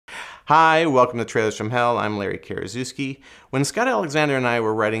Hi, welcome to Trailers from Hell. I'm Larry Karaszewski. When Scott Alexander and I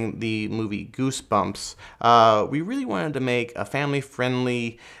were writing the movie Goosebumps, we really wanted to make a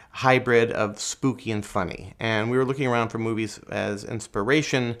family-friendly hybrid of spooky and funny. And we were looking around for movies as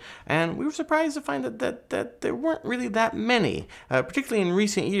inspiration, and we were surprised to find that there weren't really that many, particularly in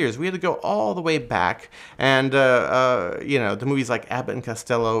recent years. We had to go all the way back, and the movies like Abbott and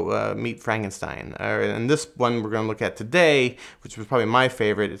Costello Meet Frankenstein. And this one we're going to look at today, which was probably my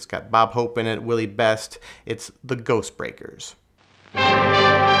favorite. It's got Bob Hope in it, Willie Best. It's The Ghost Breakers.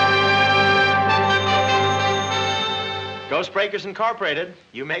 Ghost Breakers Incorporated.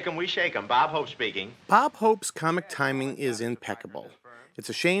 You make 'em, we shake 'em. Bob Hope speaking. Bob Hope's comic timing is impeccable. It's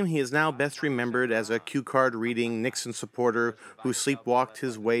a shame he is now best remembered as a cue card reading Nixon supporter who sleepwalked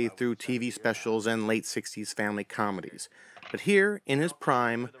his way through TV specials and late 60s family comedies. But here, in his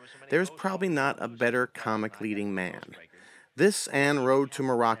prime, there's probably not a better comic leading man. This and Road to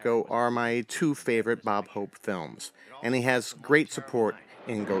Morocco are my two favorite Bob Hope films, and he has great support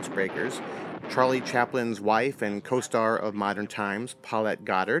in Ghost Breakers. Charlie Chaplin's wife and co-star of Modern Times, Paulette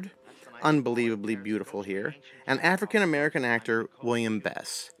Goddard, unbelievably beautiful here, and African-American actor William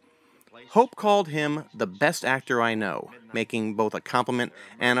Best. Hope called him the best actor I know, making both a compliment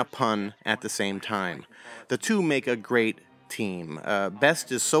and a pun at the same time. The two make a great team.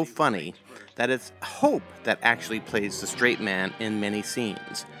 Best is so funny that it's Hope that actually plays the straight man in many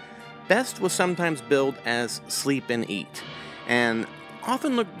scenes. Best was sometimes billed as sleep and eat, and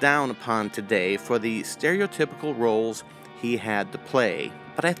often looked down upon today for the stereotypical roles he had to play,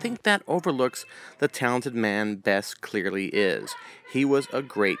 but I think that overlooks the talented man Best clearly is. He was a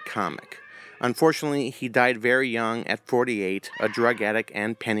great comic. Unfortunately, he died very young at 48, a drug addict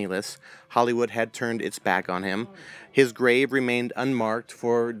and penniless. Hollywood had turned its back on him. His grave remained unmarked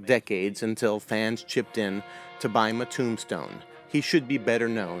for decades until fans chipped in to buy him a tombstone. He should be better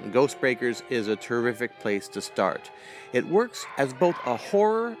known. Ghost Breakers is a terrific place to start. It works as both a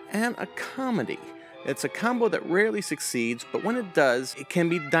horror and a comedy. It's a combo that rarely succeeds, but when it does, it can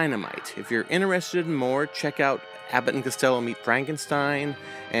be dynamite. If you're interested in more, check out Abbott and Costello Meet Frankenstein,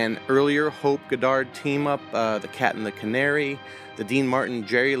 and earlier Hope Goddard team-up, The Cat and the Canary, the Dean Martin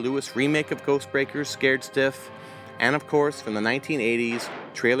Jerry Lewis remake of Ghost Breakers, Scared Stiff, and of course, from the 1980s,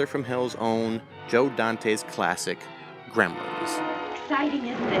 Trailer from Hell's own Joe Dante's classic, Gremlins. Exciting,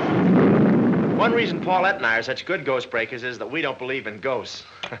 isn't it? One reason Paulette and I are such good ghost breakers is that we don't believe in ghosts.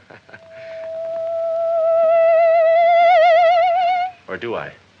 Or do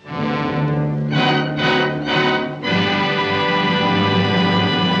I?